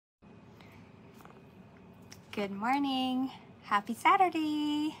Good morning. Happy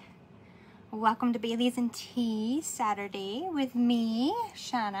Saturday. Welcome to Bailey's and Tea Saturday with me,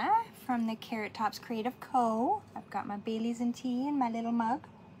 Shanna, from the Carrot Tops Creative Co. I've got my Bailey's and Tea in my little mug.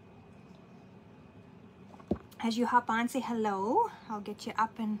 As you hop on, say hello. I'll get you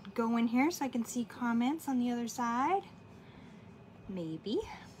up and going here so I can see comments on the other side. Maybe.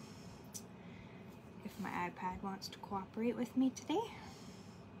 If my iPad wants to cooperate with me today.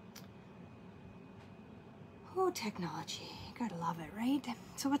 Oh, technology. Gotta love it, right?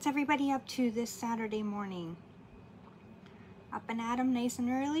 So what's everybody up to this Saturday morning? Up and at 'em nice and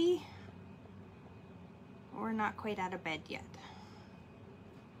early? Or not quite out of bed yet?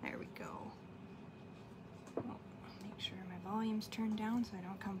 There we go. Oh, make sure my volume's turned down so I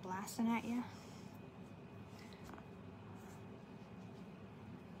don't come blasting at you.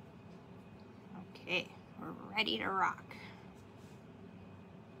 Okay, we're ready to rock.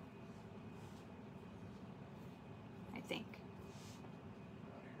 Think.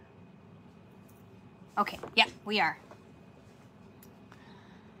 Okay, yeah, we are.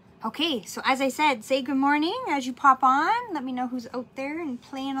 Okay, so as I said, say good morning as you pop on. Let me know who's out there and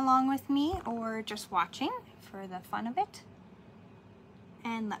playing along with me or just watching for the fun of it.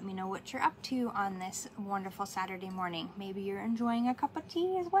 And let me know what you're up to on this wonderful Saturday morning. Maybe you're enjoying a cup of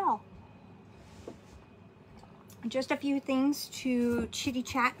tea as well. Just a few things to chitty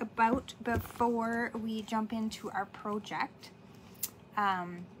chat about before we jump into our project.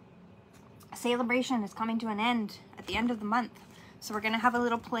 Celebration is coming to an end at the end of the month. So we're gonna have a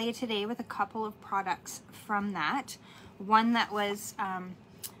little play today with a couple of products from that. One that was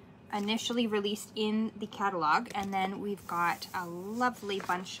initially released in the catalog, and then we've got a lovely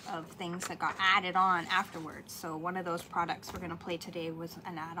bunch of things that got added on afterwards. So one of those products we're gonna play today was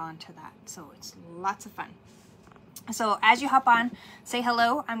an add-on to that. So it's lots of fun. So as you hop on, say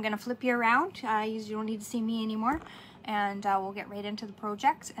hello. I'm going to flip you around. You don't need to see me anymore. And we'll get right into the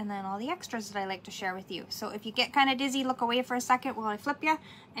project and then all the extras that I like to share with you. So if you get kind of dizzy, look away for a second while I flip you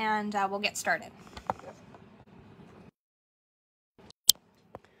and we'll get started.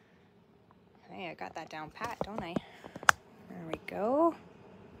 Hey, I got that down pat, don't I? There we go.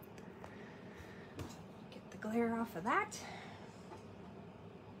 Get the glare off of that.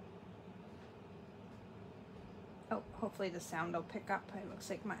 Oh, hopefully the sound will pick up. It looks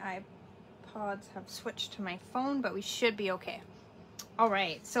like my iPods have switched to my phone, but we should be okay. All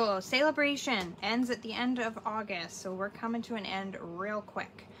right, so Celebration ends at the end of August, so we're coming to an end real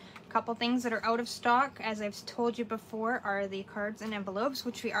quick. A couple things that are out of stock, as I've told you before, are the cards and envelopes,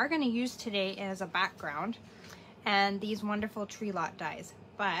 which we are going to use today as a background, and these wonderful tree lot dies.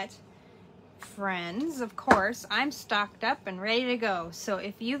 But friends, of course, I'm stocked up and ready to go. So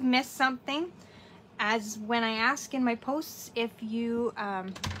if you've missed something, as when I ask in my posts, if you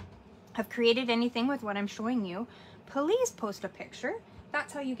have created anything with what I'm showing you, please post a picture.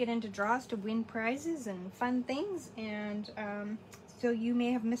 That's how you get into draws to win prizes and fun things. And so you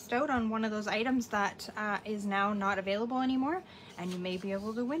may have missed out on one of those items that is now not available anymore, and you may be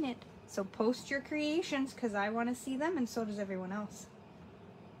able to win it. So post your creations because I want to see them, and so does everyone else.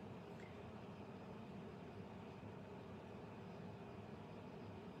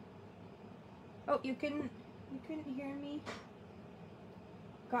 Oh, you couldn't hear me?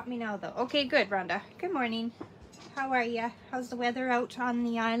 Got me now though. Okay, good, Rhonda. Good morning. How are ya? How's the weather out on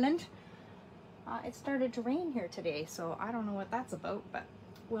the island? It started to rain here today, so I don't know what that's about, but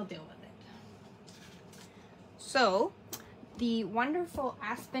we'll deal with it. So, the wonderful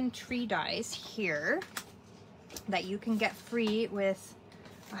Aspen Tree Dies here that you can get free with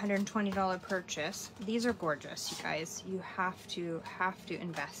a $120 purchase. These are gorgeous, you guys. You have to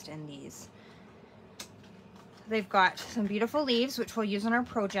invest in these. They've got some beautiful leaves, which we'll use on our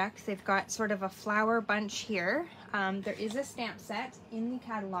project. They've got sort of a flower bunch here. There is a stamp set in the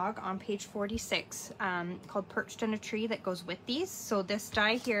catalog on page 46 called Perched in a Tree that goes with these. So this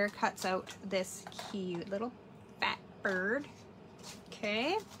die here cuts out this cute little fat bird.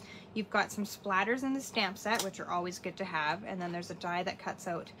 Okay. You've got some splatters in the stamp set, which are always good to have. And then there's a die that cuts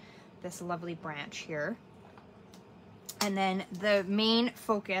out this lovely branch here. And then the main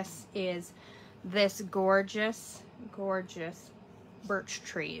focus is this gorgeous birch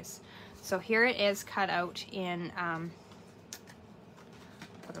trees. So here it is cut out in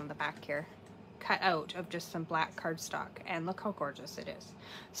put on the back here, cut out of just some black cardstock, and look how gorgeous it is.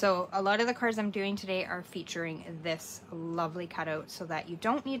 So a lot of the cards I'm doing today are featuring this lovely cutout, so that you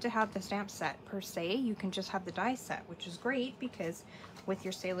don't need to have the stamp set per se. You can just have the die set, which is great because with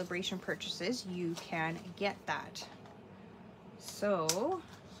your Celebration purchases you can get that. So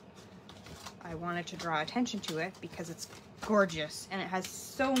I wanted to draw attention to it because it's gorgeous, and it has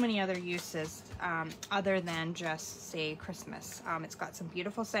so many other uses other than just, say, Christmas. It's got some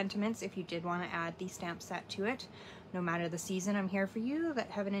beautiful sentiments if you did want to add the stamp set to it. No matter the season, I'm here for you. Let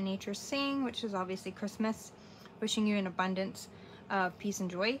heaven and nature sing, which is obviously Christmas. Wishing you an abundance of peace and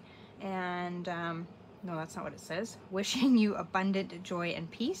joy. And no, that's not what it says. Wishing you abundant joy and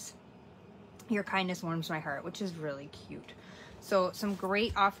peace. Your kindness warms my heart, which is really cute. So some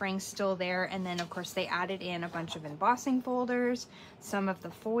great offerings still there. And then of course they added in a bunch of embossing folders, some of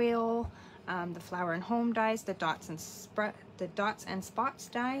the foil, the flower and home dies, the dots and spots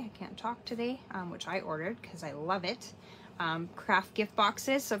die. I can't talk today, which I ordered because I love it. Craft gift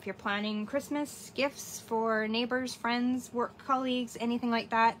boxes. So if you're planning Christmas gifts for neighbors, friends, work colleagues, anything like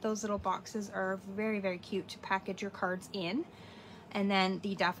that, those little boxes are very, very cute to package your cards in. And then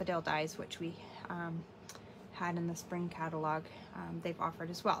the daffodil dies, which we had in the spring catalog, they've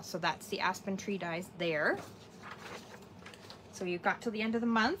offered as well. So that's the Aspen Tree Dies there. So you've got till the end of the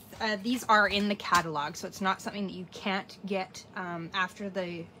month. These are in the catalog, so it's not something that you can't get after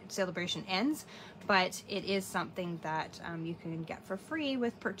the celebration ends, but it is something that you can get for free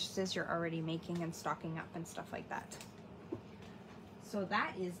with purchases you're already making and stocking up and stuff like that. So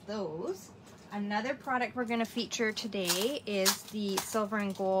that is those. Another product we're going to feature today is the silver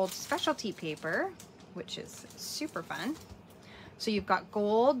and gold specialty paper, which is super fun. So you've got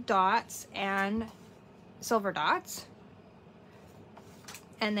gold dots and silver dots.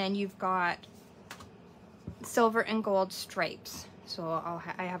 And then you've got silver and gold stripes. So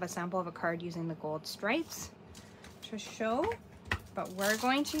I have a sample of a card using the gold stripes to show. But we're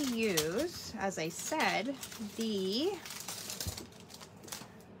going to use, as I said, the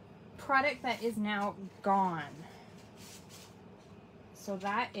product that is now gone. So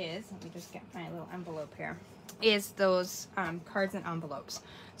that is, let me just get my little envelope here, is those cards and envelopes.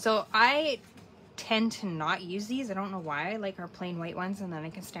 So I tend to not use these. I don't know why. I like our plain white ones, and then I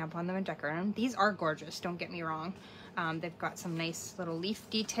can stamp on them and decorate them. These are gorgeous, don't get me wrong. They've got some nice little leaf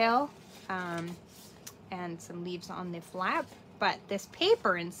detail and some leaves on the flap. But this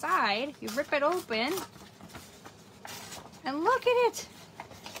paper inside, you rip it open and look at it.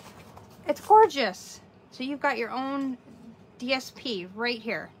 It's gorgeous. So you've got your own DSP right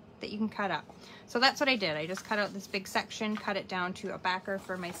here that you can cut up. So that's what I did. I just cut out this big section, cut it down to a backer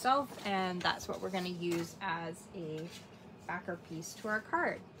for myself, and that's what we're going to use as a backer piece to our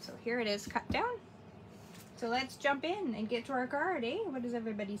card. So here it is cut down. So let's jump in and get to our card, eh? What does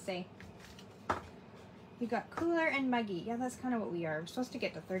everybody say? We got cooler and muggy. Yeah, that's kind of what we are. We're supposed to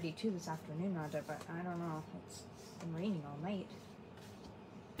get to 32 this afternoon, Rhonda, but I don't know. It's been raining all night.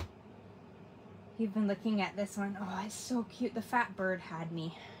 You've been looking at this one. Oh, it's so cute. The fat bird had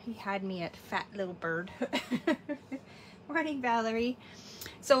me. He had me at fat little bird. Morning, Valerie.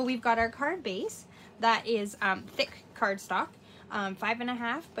 So we've got our card base. That is thick cardstock,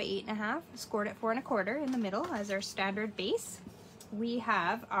 5.5 by 8.5, scored at 4 1/4 in the middle as our standard base. We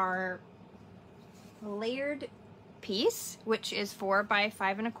have our layered piece, which is 4 by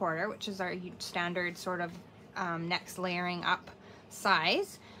 5 1/4, which is our standard sort of next layering up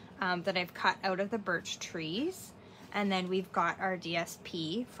size. That I've cut out of the birch trees. And then we've got our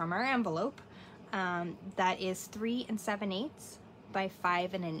DSP from our envelope that is 3 7/8 by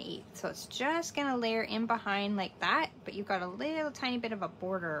 5 1/8. So it's just gonna layer in behind like that, but you've got a little tiny bit of a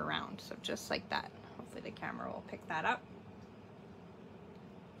border around, so just like that. Hopefully the camera will pick that up.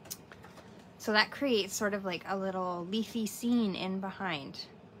 So that creates sort of like a little leafy scene in behind,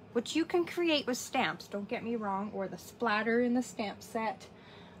 which you can create with stamps, don't get me wrong, or the splatter in the stamp set.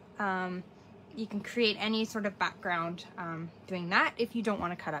 You can create any sort of background doing that if you don't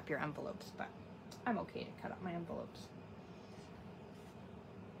want to cut up your envelopes, but I'm okay to cut up my envelopes.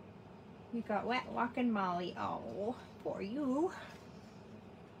 You got wet walking Molly. Oh, poor you.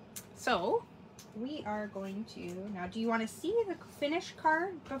 So we are going to, now do you want to see the finished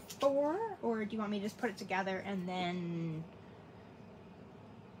card before, or do you want me to just put it together and then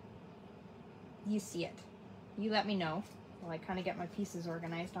you see it? You let me know. Well, I kind of get my pieces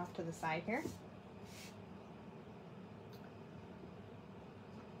organized off to the side here.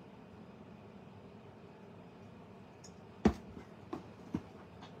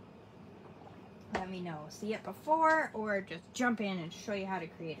 Let me know. See it before, or just jump in and show you how to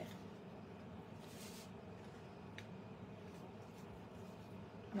create it.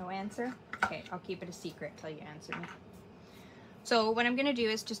 No answer? Okay, I'll keep it a secret till you answer me. So what I'm going to do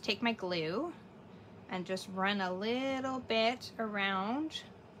is just take my glue and just run a little bit around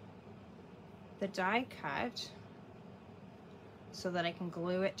the die cut so that I can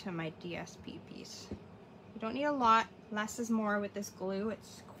glue it to my DSP piece. You don't need a lot, less is more with this glue.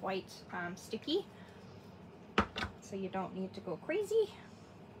 It's quite sticky. so you don't need to go crazy.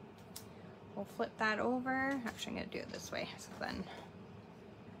 We'll flip that over. Actually, I'm gonna do it this way, so then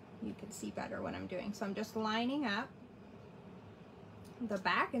you can see better what I'm doing. So I'm just lining up the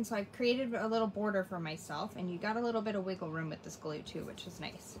back, and so I've created a little border for myself, and you got a little bit of wiggle room with this glue too, which is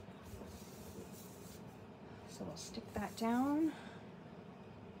nice. So we'll stick that down.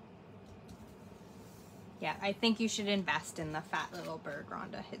 Yeah, I think you should invest in the fat little bird,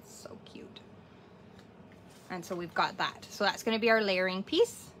 Rhonda. It's so cute. And so we've got that. So that's going to be our layering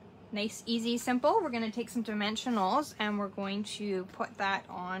piece. Nice, easy, simple. We're going to take some dimensionals and we're going to put that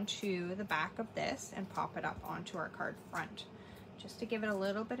onto the back of this and pop it up onto our card front, just to give it a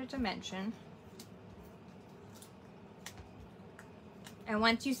little bit of dimension. And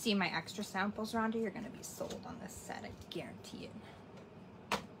once you see my extra samples, Rhonda, you're going to be sold on this set. I guarantee it.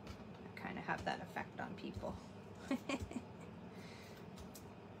 Kind of have that effect on people. Make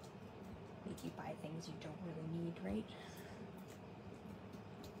you buy things you don't really need, right?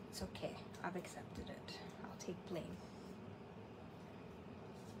 It's okay. I've accepted it. I'll take blame.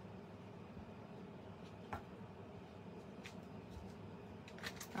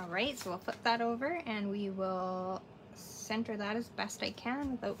 All right, so we'll flip that over and we will center that as best I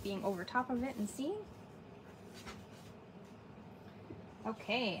can without being over top of it and seeing.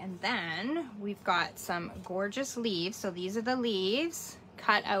 Okay, and then we've got some gorgeous leaves. So these are the leaves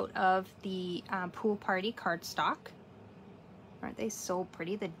cut out of the pool party cardstock. Aren't they so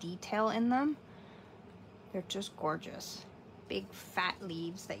pretty? The detail in them, they're just gorgeous. Big fat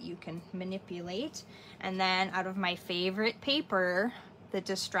leaves that you can manipulate. And then out of my favorite paper, the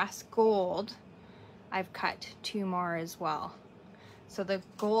Distress Gold, I've cut 2 more as well. So the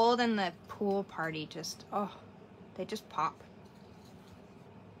gold and the pool party just, oh, they just pop.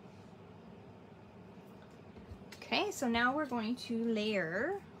 Okay, so now we're going to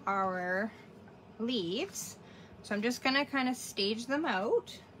layer our leaves. So I'm just gonna kind of stage them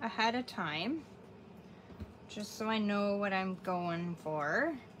out ahead of time, just so I know what I'm going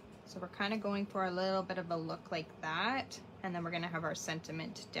for. So we're kind of going for a little bit of a look like that, and then we're gonna have our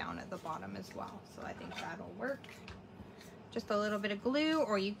sentiment down at the bottom as well. So I think that'll work. Just a little bit of glue,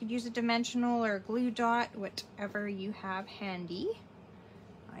 or you could use a dimensional or a glue dot, whatever you have handy.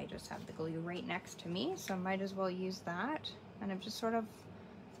 I just have the glue right next to me, so I might as well use that. And I'm just sort of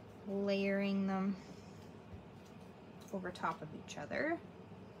layering them over top of each other.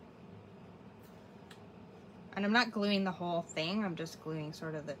 And I'm not gluing the whole thing, I'm just gluing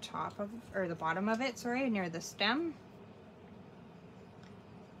sort of the top of, or the bottom of it, sorry, near the stem.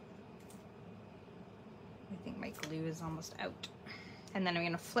 I think my glue is almost out. And then I'm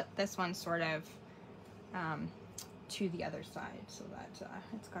gonna flip this one sort of to the other side so that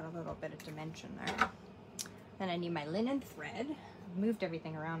it's got a little bit of dimension there. Then I need my linen thread. I've moved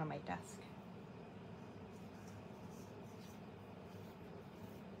everything around on my desk.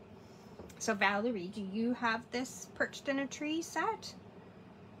 So Valerie, do you have this Perched in a Tree set?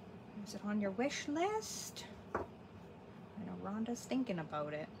 Is it on your wish list? I know Rhonda's thinking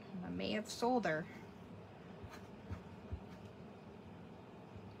about it. I may have sold her.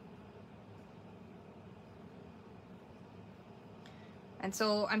 And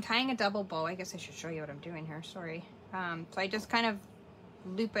so I'm tying a double bow. I guess I should show you what I'm doing here, sorry. So I just kind of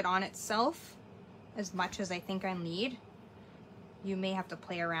loop it on itself as much as I think I need. You may have to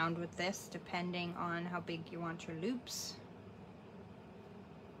play around with this depending on how big you want your loops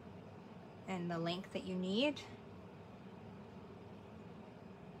and the length that you need.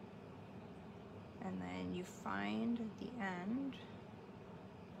 And then you find at the end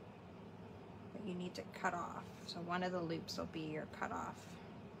that you need to cut off. So one of the loops will be your cutoff.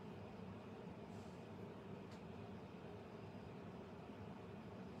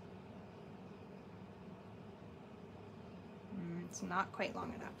 It's not quite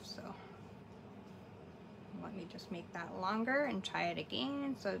long enough, so let me just make that longer and try it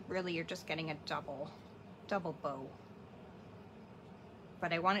again. So really you're just getting a double bow.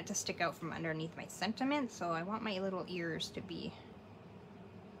 But I want it to stick out from underneath my sentiment, so I want my little ears to be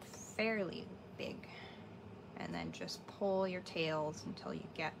fairly big. And then just pull your tails until you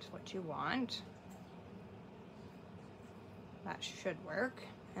get what you want. That should work.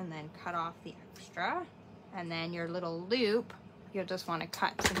 And then cut off the extra. And then your little loop, you'll just want to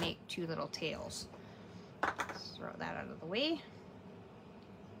cut to make 2 little tails. Just throw that out of the way.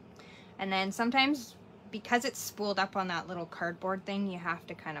 And then sometimes, because it's spooled up on that little cardboard thing, you have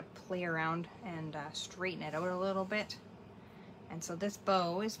to kind of play around and straighten it out a little bit. And so this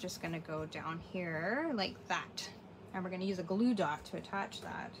bow is just going to go down here like that. And we're going to use a glue dot to attach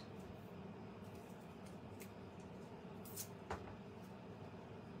that.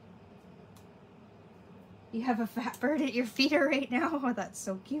 You have a fat bird at your feeder right now? Oh, that's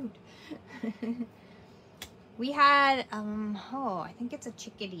so cute. We had, oh, I think it's a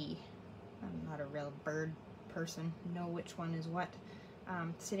chickadee. I'm not a real bird person, know which one is what.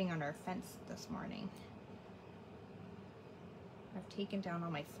 Sitting on our fence this morning. I've taken down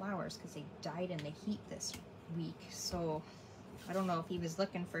all my flowers because they died in the heat this week. So I don't know if he was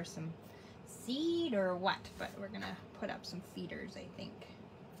looking for some seed or what, but we're gonna put up some feeders, I think.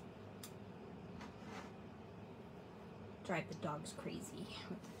 Drive the dogs crazy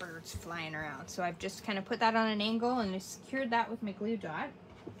with the birds flying around. So I've just kind of put that on an angle and I secured that with my glue dot.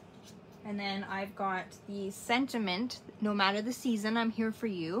 And then I've got the sentiment, no matter the season, I'm here for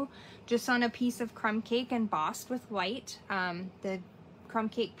you, just on a piece of crumb cake embossed with white. The crumb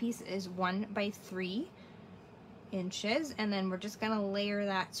cake piece is 1 by 3 inches, and then we're just gonna layer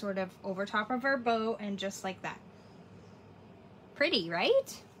that sort of over top of our bow and just like that. Pretty,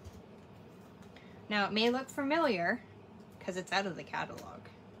 right? Now it may look familiar because it's out of the catalog.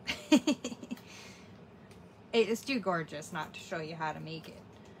 It is too gorgeous not to show you how to make it.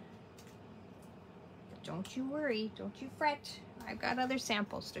 Don't you worry, don't you fret. I've got other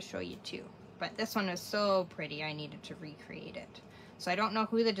samples to show you too. But this one is so pretty, I needed to recreate it. So I don't know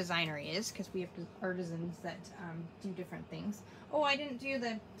who the designer is because we have artisans that do different things. Oh, I didn't do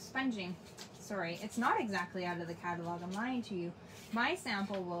the sponging. Sorry, it's not exactly out of the catalog, I'm lying to you. My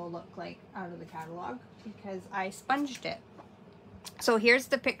sample will look like out of the catalog because I sponged it. So here's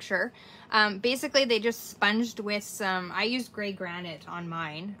the picture. Basically they just sponged with some, I used gray granite on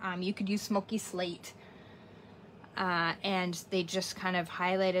mine. You could use smoky slate. And they just kind of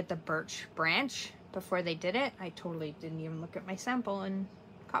highlighted the birch branch before they did it. I totally didn't even look at my sample and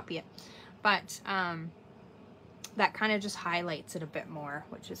copy it. But that kind of just highlights it a bit more,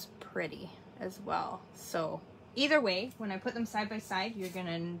 which is pretty as well. So either way, when I put them side by side, you're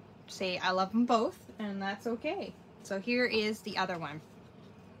gonna say I love them both, and that's okay. So here is the other one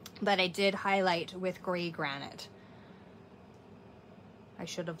that I did highlight with gray granite. I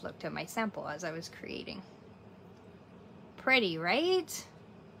should have looked at my sample as I was creating. Pretty, right?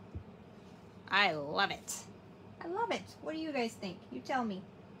 I love it. I love it. What do you guys think? You tell me.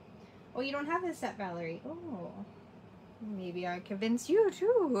 Oh, you don't have this set, Valerie. Oh, maybe I convince you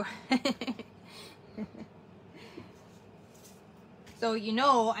too. So, you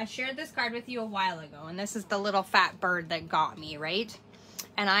know, I shared this card with you a while ago, and this is the little fat bird that got me, right?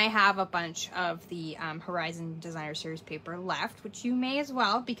 And I have a bunch of the Horizon Designer Series paper left, which you may as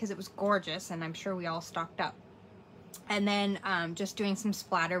well because it was gorgeous, and I'm sure we all stocked up. And then just doing some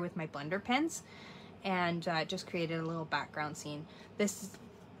splatter with my blender pens and just created a little background scene. This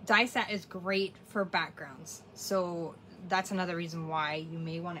die set is great for backgrounds. So that's another reason why you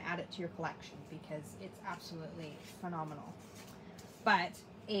may want to add it to your collection because it's absolutely phenomenal. But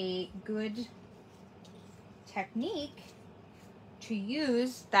a good technique to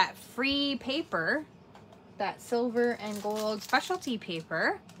use that free paper, that silver and gold specialty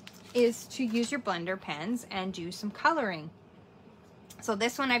paper, is to use your blender pens and do some coloring. So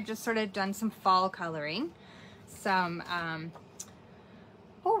this one I've just sort of done some fall coloring. Some,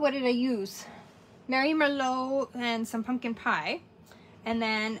 oh, what did I use? Mary Merlot and some pumpkin pie. And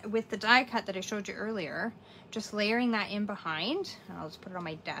then with the die cut that I showed you earlier, just layering that in behind. I'll just put it on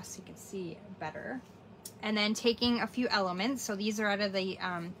my desk so you can see better. And then taking a few elements. So these are out of the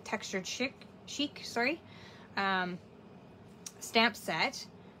Textured Chic, stamp set.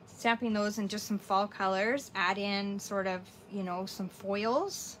 Stamping those in just some fall colors, add in sort of, you know, some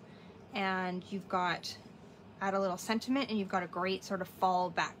foils, and you've got, add a little sentiment, and you've got a great sort of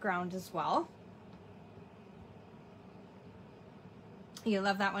fall background as well. You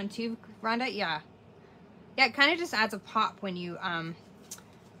love that one too, Rhonda? Yeah. Yeah, it kind of just adds a pop when you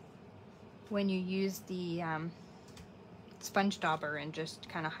use the sponge dauber and just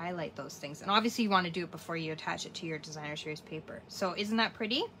kind of highlight those things. And obviously you want to do it before you attach it to your Designer Series paper. So isn't that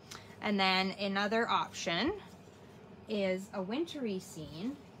pretty? And then another option is a wintry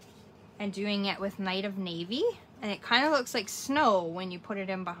scene and doing it with Night of Navy. And it kind of looks like snow when you put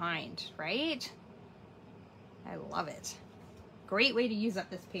it in behind, right? I love it. Great way to use up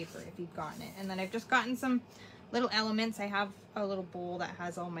this paper if you've gotten it. And then I've just gotten some little elements. I have a little bowl that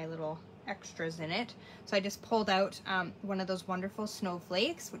has all my little extras in it. So I just pulled out one of those wonderful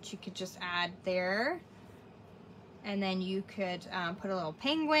snowflakes, which you could just add there. And then you could put a little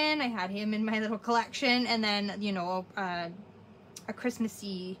penguin. I had him in my little collection. And then, you know, a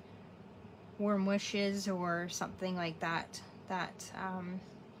Christmassy warm wishes or something like that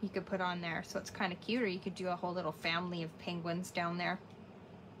you could put on there. So it's kind of cute. Or you could do a whole little family of penguins down there.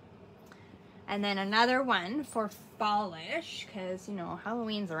 And then another one for fallish, because, you know,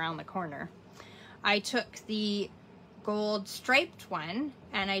 Halloween's around the corner. I took the gold striped one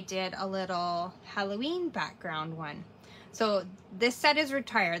and I did a little Halloween background one. So this set is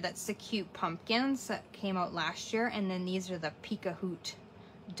retired. That's the cute pumpkins that came out last year. And then these are the Pika Hoot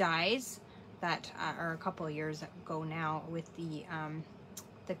dies that are a couple of years ago now with the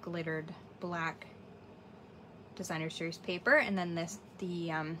glittered black designer series paper. And then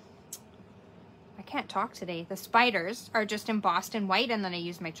I can't talk today. The spiders are just embossed in white, and then I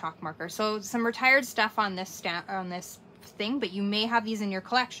use my chalk marker. So some retired stuff on this thing, but you may have these in your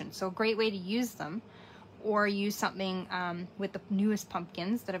collection. So a great way to use them, or use something with the newest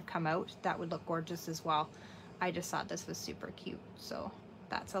pumpkins that have come out. That would look gorgeous as well. I just thought this was super cute. So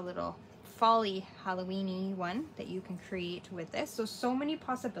that's a little folly Halloweeny one that you can create with this. So many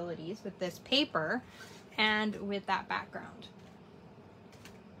possibilities with this paper and with that background.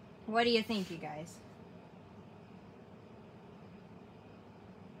 What do you think, you guys?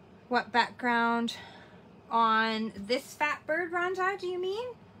 What background on this fat bird, Rhonda, do you mean?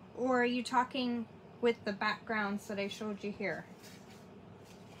 Or are you talking with the backgrounds that I showed you here?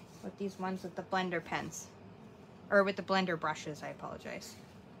 With these ones with the blender pens. Or with the blender brushes, I apologize.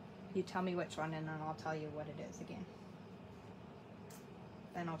 You tell me which one and then I'll tell you what it is again.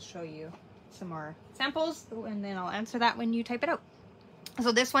 Then I'll show you some more samples and then I'll answer that when you type it out.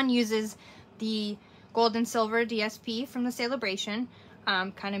 So this one uses the gold and silver DSP from the Celebration,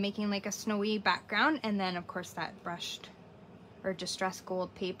 kind of making like a snowy background, and then of course that brushed or distressed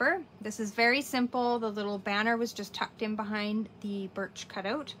gold paper. This is very simple. The little banner was just tucked in behind the birch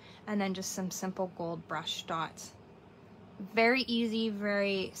cutout, and then just some simple gold brush dots. Very easy,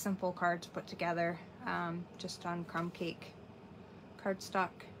 very simple card to put together, just on crumb cake cardstock.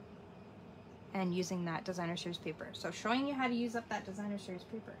 And using that designer series paper. So showing you how to use up that designer series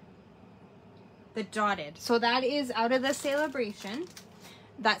paper. The dotted. So that is out of the Celebration.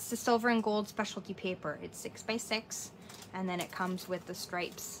 That's the silver and gold specialty paper. It's 6 by 6, and then it comes with the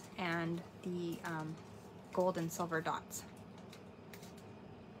stripes and the gold and silver dots.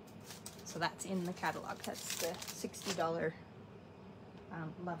 So that's in the catalog. That's the $60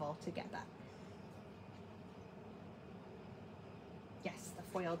 level to get that. Yes, the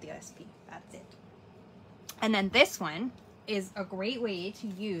foil DSP, that's it. And then this one is a great way to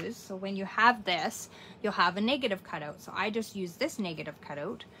use. So when you have this, you'll have a negative cutout. So I just used this negative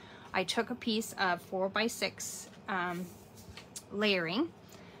cutout. I took a piece of 4 by 6 layering.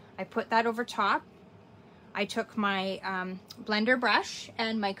 I put that over top. I took my blender brush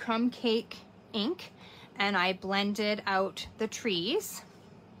and my crumb cake ink, and I blended out the trees.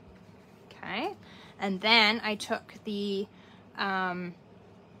 Okay, and then I took the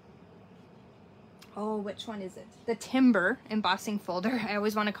oh, which one is it? The timber embossing folder. I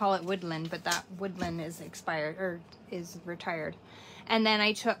always want to call it woodland, but that woodland is expired or is retired. And then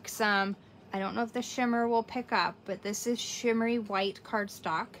I took some, I don't know if the shimmer will pick up, but this is shimmery white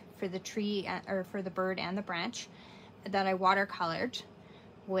cardstock for the tree or for the bird and the branch that I watercolored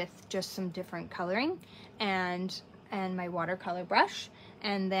with just some different coloring and my watercolor brush.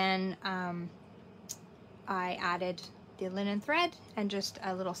 And then I added the linen thread and just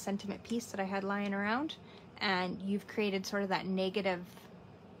a little sentiment piece that I had lying around, and you've created sort of that negative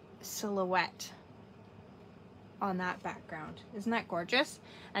silhouette on that background. Isn't that gorgeous?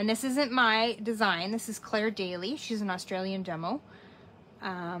 And this isn't my design. This is Claire Daly. She's an Australian demo,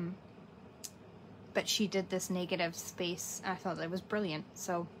 but she did this negative space. I thought that was brilliant,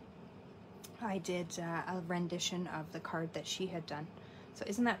 so I did a rendition of the card that she had done. So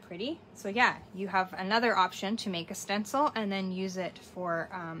isn't that pretty? So yeah, you have another option to make a stencil and then use it for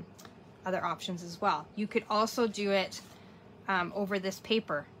other options as well. You could also do it over this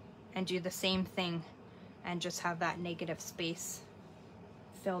paper and do the same thing and just have that negative space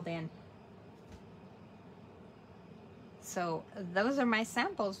filled in. So those are my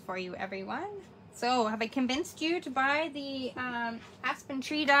samples for you, everyone. So have I convinced you to buy the Aspen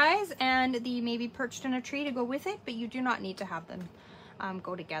Tree Dies and the maybe Perched in a Tree to go with it? But you do not need to have them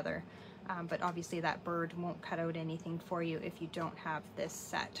go together, but obviously that bird won't cut out anything for you if you don't have this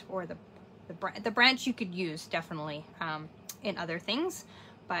set. Or the branch you could use definitely in other things,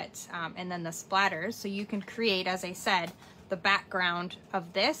 but and then the splatters, so you can create, as I said, the background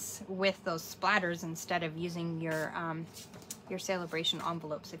of this with those splatters instead of using your Celebration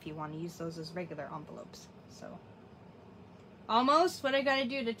envelopes if you want to use those as regular envelopes. So almost what I gotta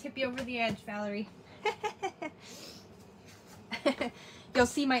do to tip you over the edge, Valerie. You'll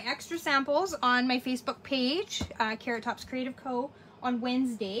see my extra samples on my Facebook page, Carrot Tops Creative Co. on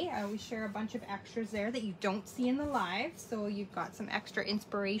Wednesday. I always share a bunch of extras there that you don't see in the live, so you've got some extra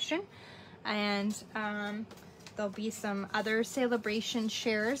inspiration. And there'll be some other Celebration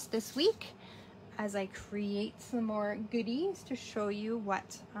shares this week. as I create some more goodies to show you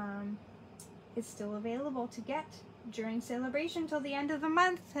what is still available to get during celebration till the end of the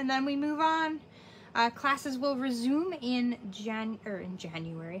month, and then we move on. Classes will resume in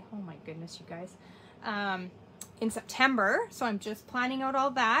January. Oh my goodness, you guys. In September, so I'm just planning out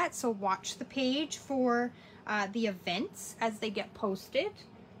all that. So watch the page for the events as they get posted,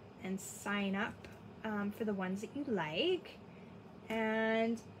 and sign up for the ones that you like.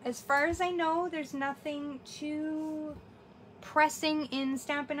 And as far as I know, there's nothing too pressing in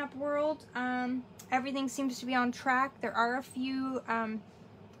Stampin' Up! World. Everything seems to be on track. There are a few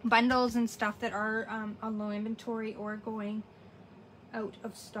bundles and stuff that are on low inventory or going out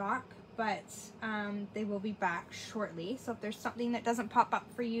of stock, but they will be back shortly. So if there's something that doesn't pop up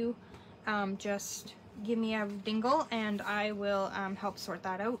for you, just give me a dingle and I will help sort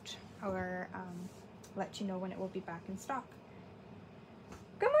that out, or let you know when it will be back in stock.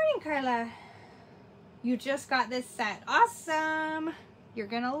 Good morning, Carla. You just got this set. Awesome. You're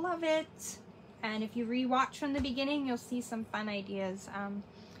gonna love it. And if you rewatch from the beginning, you'll see some fun ideas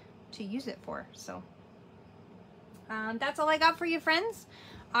to use it for. So that's all I got for you, friends.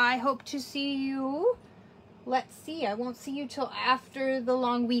 I hope to see you. Let's see, I won't see you till after the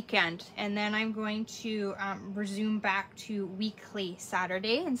long weekend, and then I'm going to resume back to weekly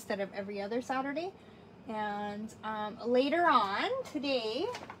Saturday instead of every other Saturday. And later on today,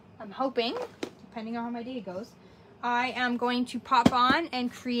 I'm hoping, depending on how my day goes, I am going to pop on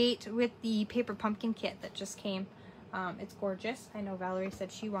and create with the paper pumpkin kit that just came. It's gorgeous. I know Valerie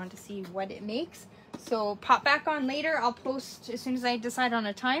said she wanted to see what it makes. So pop back on later. I'll post as soon as I decide on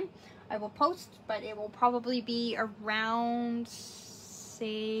a time. I will post, but it will probably be around,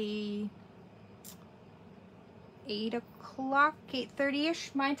 say, 8 o'clock,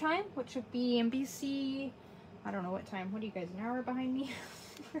 8:30ish my time, which would be in BC. I don't know what time. What are you guys, an hour behind me?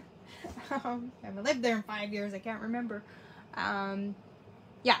 I haven't lived there in 5 years. I can't remember.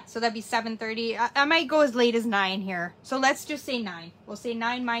 Yeah, so that'd be 7:30. I might go as late as 9 here. So let's just say 9. We'll say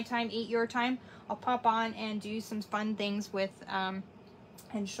 9 my time, 8 your time. I'll pop on and do some fun things with,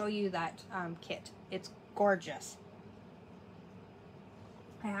 and show you that kit. It's gorgeous.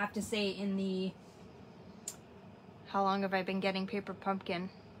 I have to say, in the, how long have I been getting paper pumpkin?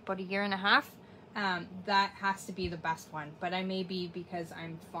 About a year and a half. That has to be the best one, but I may be because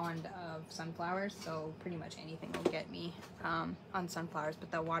I'm fond of sunflowers, so pretty much anything will get me on sunflowers,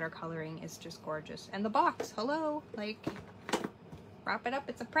 but the watercoloring is just gorgeous. And the box, hello, like, wrap it up,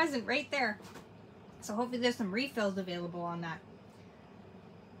 it's a present right there. So hopefully there's some refills available on that.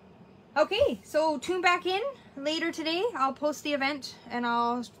 Okay, so tune back in later today. I'll post the event and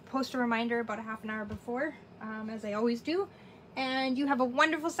I'll post a reminder about a half an hour before, as I always do. And you have a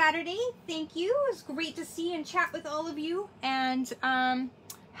wonderful Saturday. Thank you. It's great to see and chat with all of you. And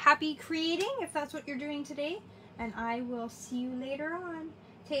happy creating if that's what you're doing today. And I will see you later on.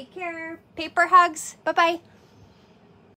 Take care. Paper hugs. Bye-bye.